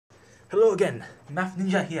Hello again, Math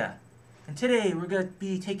Ninja here, and today we're going to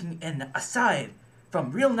be taking an aside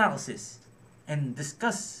from real analysis and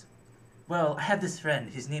discuss, well, I have this friend,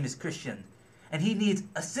 his name is Christian, and he needs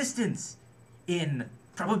assistance in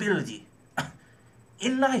probability.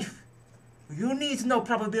 In life, you need to know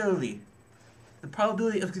probability. The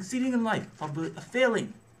probability of succeeding in life, probability of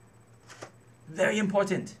failing. Very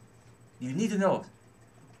important. You need to know.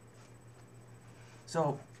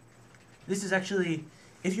 So, this is actually,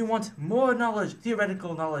 if you want more knowledge,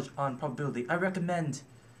 theoretical knowledge on probability, I recommend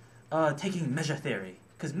taking measure theory.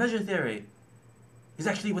 Because measure theory is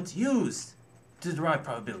actually what's used to derive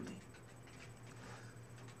probability.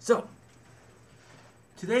 So,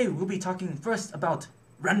 today we'll be talking first about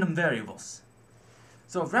random variables.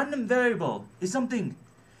 So, random variable is something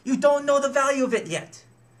you don't know the value of it yet.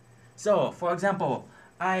 So, for example,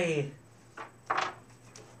 I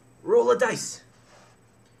roll a dice.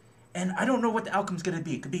 And I don't know what the outcome's going to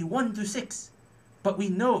be. It could be 1 through 6. But we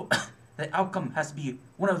know the outcome has to be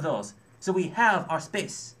one of those. So we have our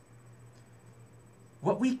space.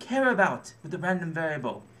 What we care about with the random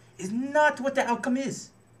variable is not what the outcome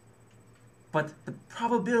is, but the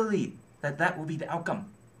probability that that will be the outcome.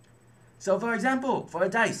 So for example, for a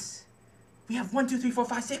dice, we have 1, 2, 3, 4,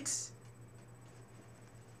 5, 6.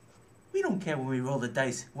 We don't care when we roll the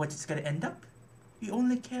dice what it's going to end up. We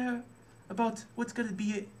only care about what's going to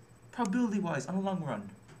be probability-wise on the long run.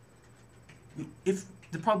 If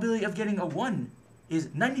the probability of getting a 1 is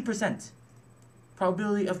 90%,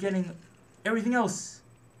 probability of getting everything else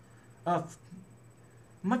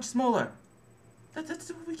much smaller, that's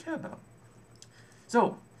what we care about.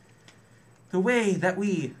 So, the way that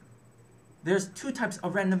there's two types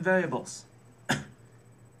of random variables.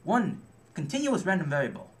 One, continuous random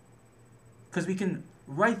variable, because we can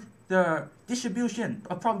write the distribution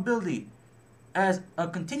of probability as a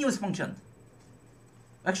continuous function.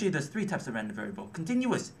 Actually, there's three types of random variable: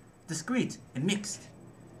 continuous, discrete, and mixed.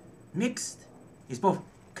 Mixed is both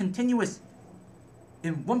continuous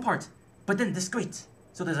in one part, but then discrete,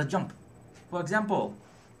 so there's a jump. For example,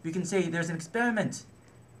 we can say there's an experiment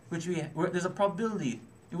where there's a probability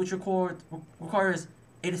in which requires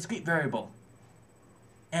a discrete variable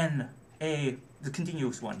and the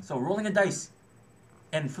continuous one. So rolling a dice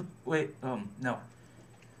and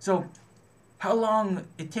So how long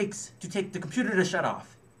it takes to take the computer to shut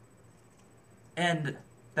off, and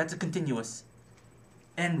that's a continuous.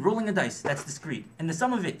 And rolling a dice, that's discrete. And the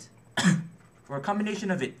sum of it, or a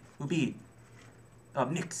combination of it, will be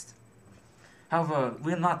mixed. However,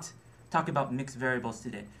 we'll not talk about mixed variables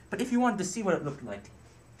today. But if you wanted to see what it looked like,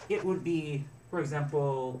 it would be, for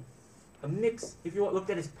example, a mix. If you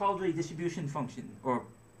looked at its probability distribution function, it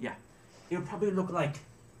would probably look like,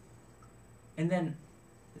 and then,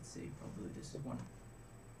 let's see, probably this is one.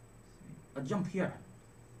 A jump here.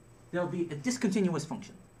 There'll be a discontinuous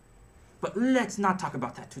function. But let's not talk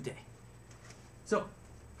about that today. So,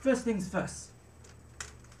 first things first.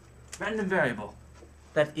 Random variable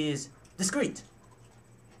that is discrete.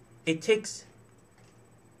 It's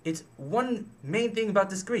one main thing about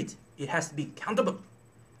discrete. It has to be countable.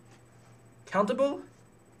 Countable,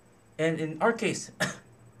 and in our case,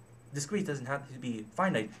 discrete doesn't have to be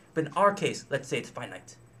finite, but in our case, let's say it's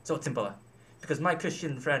finite. So it's simpler. Because my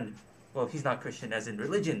Christian friend, well, he's not Christian as in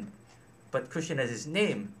religion, but Christian as his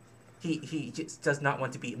name, he just does not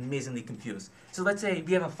want to be amazingly confused. So let's say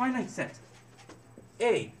we have a finite set.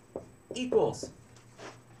 A equals,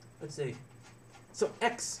 let's say, so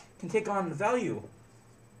x can take on the value.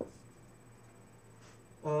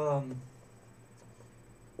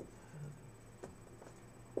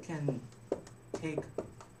 Can take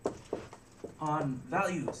on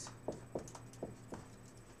values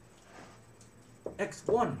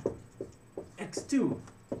x1, x2,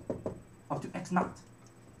 up to x0,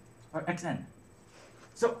 or xn.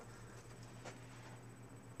 So,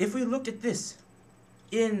 if we look at this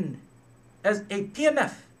as a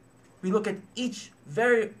PMF, we look at each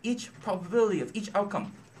probability of each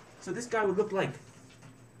outcome. So this guy would look like,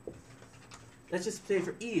 let's just say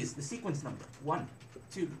for ease, the sequence number, 1,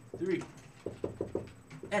 2, 3,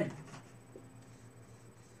 n.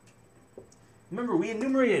 Remember, we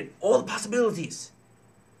enumerated all the possibilities.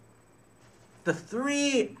 The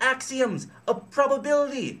 3 axioms of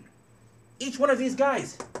probability. Each one of these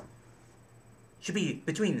guys should be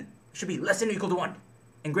less than or equal to 1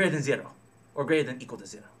 and greater than 0, or greater than or equal to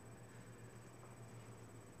 0.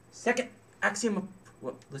 Second axiom of,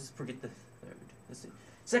 well, let's forget the third. Let's see.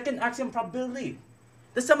 Second axiom probability.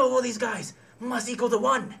 The sum of all these guys must equal to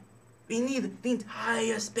 1. We need the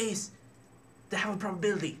entire space to have a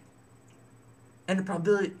probability. And the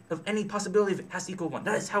probability of any possibility of it has to equal 1.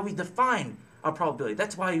 That is how we define our probability.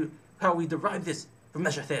 That's why how we derive this from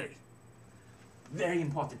measure theory. Very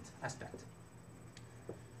important aspect.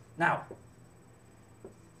 Now,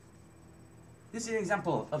 this is an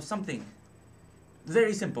example of something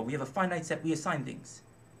very simple. We have a finite set, we assign things.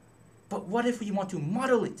 But what if we want to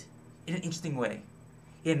model it in an interesting way?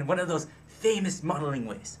 In one of those famous modeling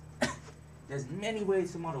ways. There's many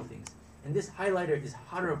ways to model things. And this highlighter is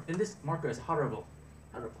horrible, and this marker is horrible.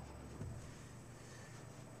 Horrible.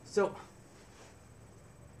 So,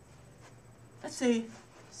 let's say,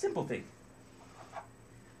 simple thing.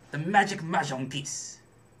 The magic mahjong piece.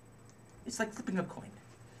 It's like flipping a coin.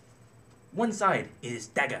 One side is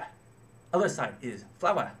dagger. Other side is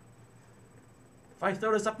flower. If I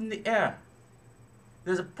throw this up in the air,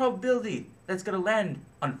 there's a probability that it's going to land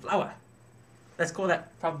on flower. Let's call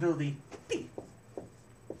that probability P.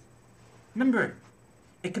 Remember,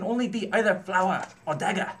 it can only be either flower or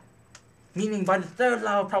dagger. Meaning by the third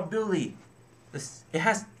law of probability, it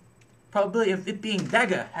has probability of it being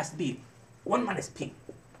dagger has to be 1 minus P.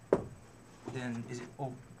 Then is it,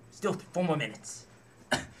 oh, still 4 more minutes.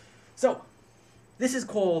 So, this is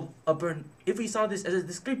called a burn. If we saw this as a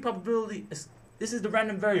discrete probability, this is the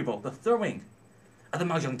random variable, the throwing of the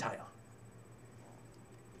mahjong tile.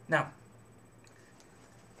 Now,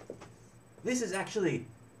 this is actually,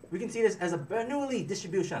 we can see this as a Bernoulli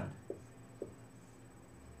distribution.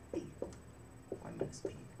 P. 1 minus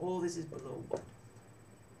P. All this is below 1.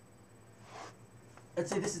 Let's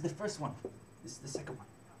say this is the first one. This is the second one.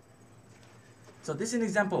 So this is an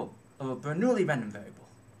example of a Bernoulli random variable.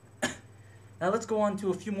 Now let's go on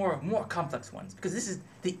to a few more complex ones, because this is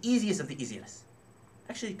the easiest of the easiest.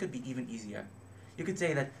 Actually, it could be even easier. You could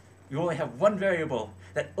say that you only have one variable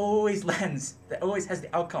that always lands, that always has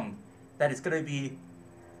the outcome that it's going to be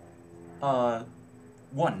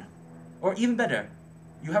 1. Or even better,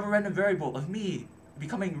 you have a random variable of me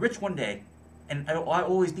becoming rich one day, and I'll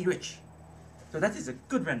always be rich. So that is a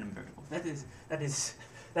good random variable. That's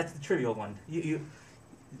the trivial one.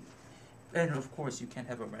 And of course, you can't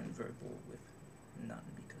have a random variable with none,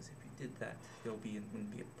 because if you did that, there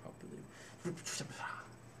wouldn't be a probability.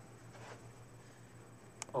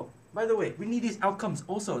 Oh, by the way, we need these outcomes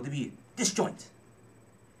also to be disjoint.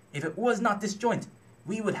 If it was not disjoint,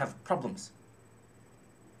 we would have problems.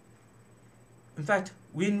 In fact,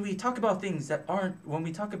 when we talk about things when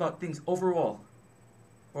we talk about things overall,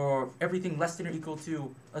 or everything less than or equal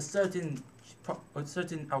to a certain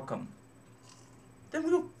outcome, then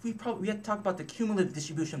we have to talk about the cumulative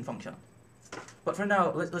distribution function. But for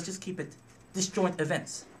now, let's just keep it disjoint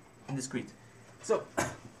events in discrete. So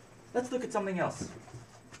let's look at something else.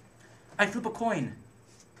 I flip a coin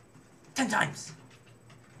 10 times.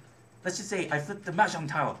 Let's just say I flip the mahjong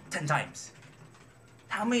tile 10 times.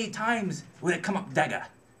 How many times would it come up dagger?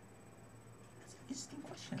 That's an interesting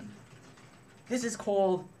question. This is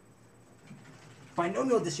called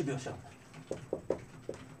binomial distribution.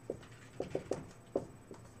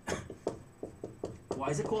 Why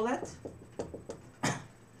is it called that?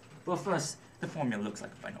 Well, first, the formula looks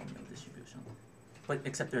like a binomial distribution, but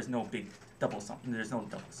except there's no big double sum. There's no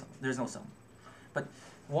double sum. There's no sum. But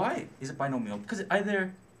why is it binomial? Because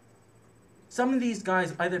some of these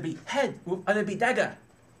guys either be dagger,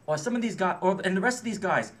 or some of these guys, and the rest of these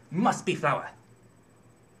guys must be flower.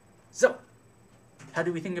 So, how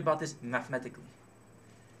do we think about this mathematically?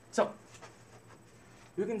 So,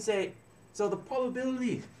 we can say, so the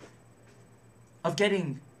probability of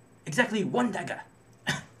getting exactly 1 dagger,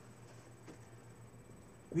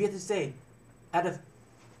 we have to say, out of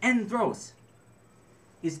n throws,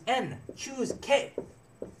 is n choose k.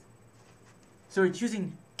 So we're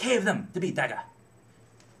choosing k of them to be dagger.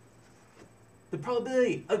 The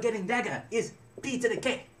probability of getting dagger is p to the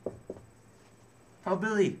k.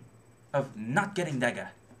 Probability of not getting dagger,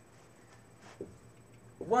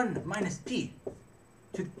 1 minus p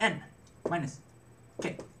to n minus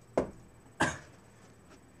k.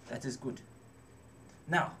 That is good.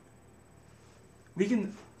 Now, we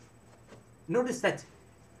can notice that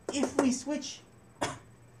if we switch,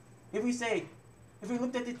 if we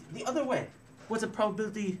looked at it the other way, what's the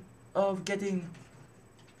probability of getting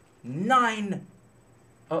 9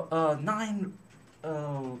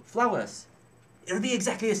 flowers? It'll be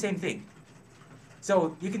exactly the same thing.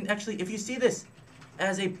 So you can actually, if you see this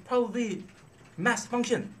as a probability mass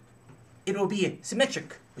function, it will be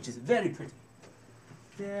symmetric, which is very pretty.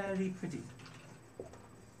 Very pretty.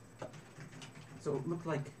 So it look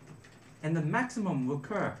like, and the maximum will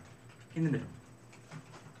occur in the middle.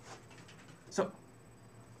 So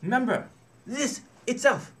remember, this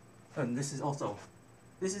itself, and the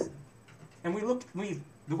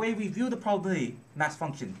way we view the probability mass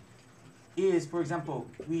function is, for example,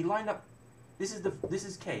 we line up This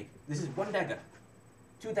is K. This is 1 dagger,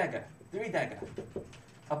 2 dagger, 3 dagger,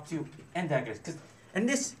 up to n daggers. And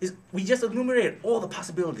this is, we just enumerated all the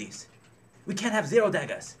possibilities. We can't have 0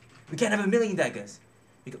 daggers. We can't have 1,000,000 daggers.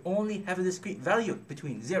 We can only have a discrete value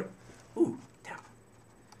between 0. Ooh.